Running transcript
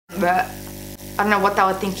But I don't know what they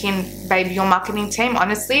were thinking, babe, your marketing team.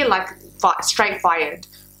 Honestly, like, straight fired.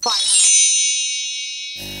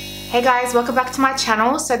 Hey guys, welcome back to my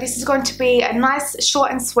channel. So this is going to be a nice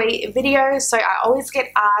short and sweet video. So I always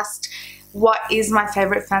get asked what is my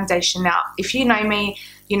favorite foundation. Now if you know me,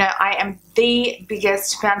 you know I am the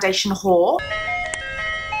biggest foundation whore.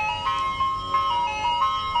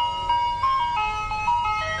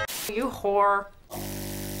 You whore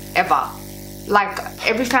ever. Like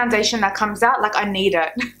every foundation that comes out, like I need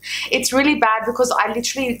it. It's really bad because I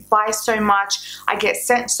literally buy so much, I get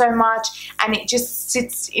sent so much, and it just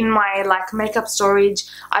sits in my like makeup storage.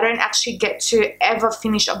 I don't actually get to ever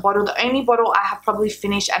finish a bottle. The only bottle I have probably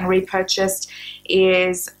finished and repurchased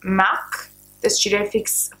is MAC, the Studio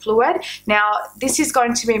Fix Fluid. Now this is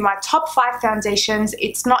going to be my top 5 foundations.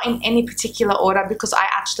 It's not in any particular order because I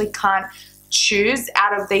actually can't choose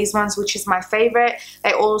out of these ones which is my favorite.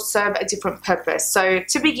 They all serve a different purpose. So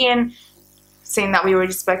to begin, seeing that we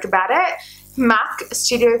already spoke about it, MAC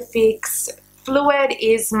Studio Fix Fluid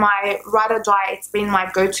is my ride or die. It's been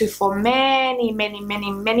my go-to for many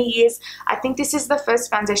years. I think this is the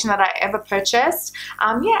first foundation that I ever purchased.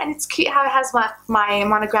 Yeah, and it's cute how it has my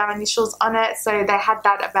monogram initials on it. So they had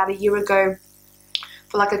that about a year ago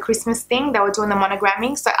for like a Christmas thing. They were doing the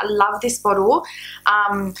monogramming, so I love this bottle.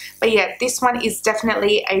 But yeah, this one is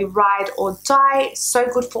definitely a ride or die. So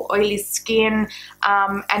good for oily skin,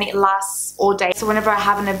 and it lasts all day. So whenever I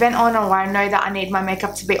have an event on or I know that I need my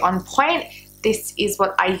makeup to be on point, this is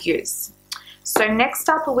what I use. So next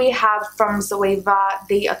up we have from Zoeva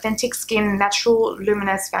the Authentic Skin Natural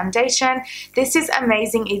Luminous Foundation. This is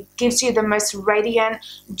amazing. It gives you the most radiant,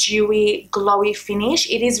 dewy, glowy finish.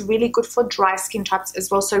 It is really good for dry skin types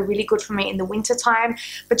as well, so really good for me in the winter time.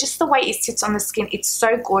 But just the way it sits on the skin, it's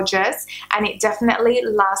so gorgeous, and it definitely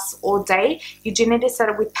lasts all day. You do need to set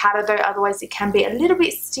it with powder though, otherwise it can be a little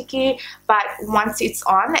bit sticky, but once it's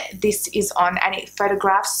on, this is on, and it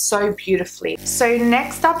photographs so beautifully. So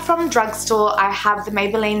next up from drugstore, I have the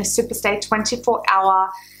Maybelline Superstay 24-Hour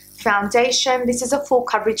Foundation. This is a full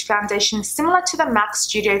coverage foundation similar to the MAC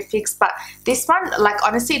Studio Fix, but this one, like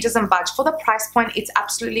honestly, it doesn't budge. For the price point, it's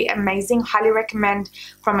absolutely amazing. Highly recommend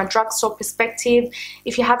from a drugstore perspective.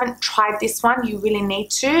 If you haven't tried this one, you really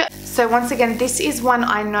need to. So once again, this is one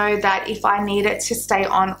I know that if I need it to stay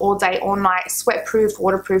on all day, all night, sweat proof,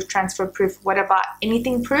 waterproof, transfer proof, whatever,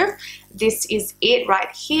 anything proof, this is it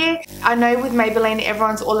right here. I know with Maybelline,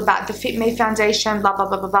 everyone's all about the Fit Me foundation, blah, blah,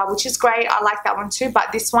 blah, blah, blah, which is great. I like that one too,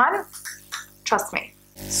 but this one, trust me.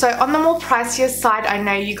 So on the more pricier side, I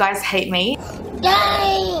know you guys hate me.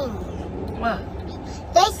 Dang! What?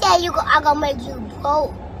 They say I'm gonna make you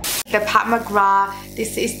broke. The Pat McGrath,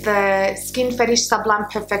 this is the Skin Fetish Sublime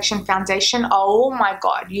Perfection Foundation. Oh my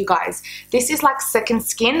god, you guys, this is like second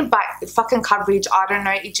skin, but fucking coverage, I don't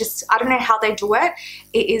know, I don't know how they do it.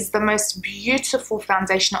 It is the most beautiful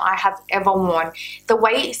foundation I have ever worn. The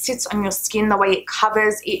way it sits on your skin, the way it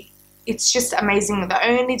covers it, it's just amazing. The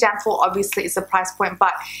only downfall obviously is the price point,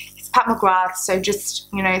 but it's Pat McGrath, so just,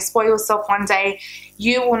 you know, spoil yourself one day.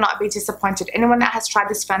 You will not be disappointed. Anyone that has tried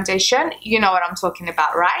this foundation, you know what I'm talking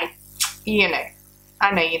about, right? You know.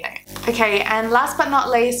 I know you know. Okay, and last but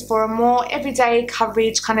not least, for a more everyday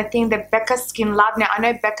coverage kind of thing, the Becca Skin Love. Now, I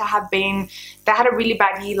know Becca they had a really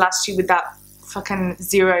bad year last year with that fucking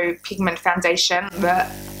zero pigment foundation, but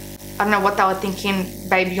I don't know what they were thinking,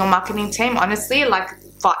 babe, your marketing team. Honestly, like,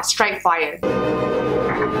 straight fired.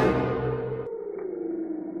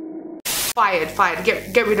 Fired,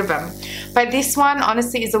 get rid of them. But this one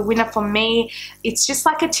honestly is a winner for me. It's just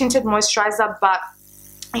like a tinted moisturizer, but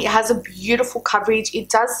it has a beautiful coverage. It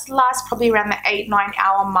does last probably around the 8-9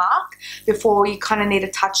 hour mark before you kind of need a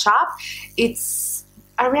touch up. It's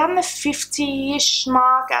around the 50-ish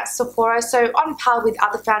mark at Sephora, so on par with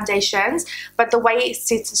other foundations, but the way it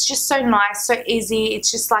sits, it's just so nice, so easy. It's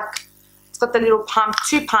just like, it's got the little pump,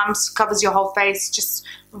 2 pumps, covers your whole face. Just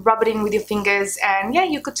rub it in with your fingers and yeah,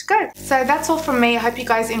 you're good to go. So that's all from me. I hope you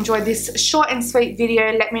guys enjoyed this short and sweet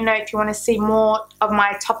video. Let me know if you want to see more of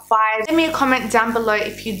my top 5. Leave me a comment down below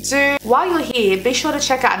if you do. While you're here, be sure to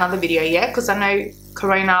check out another video, yeah, because I know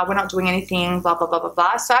Corona, we're not doing anything, blah blah blah blah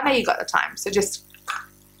blah, so I know you got the time, so just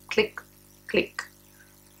click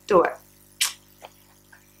do it.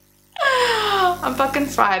 I'm fucking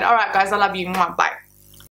fried. Alright guys, I love you. Bye.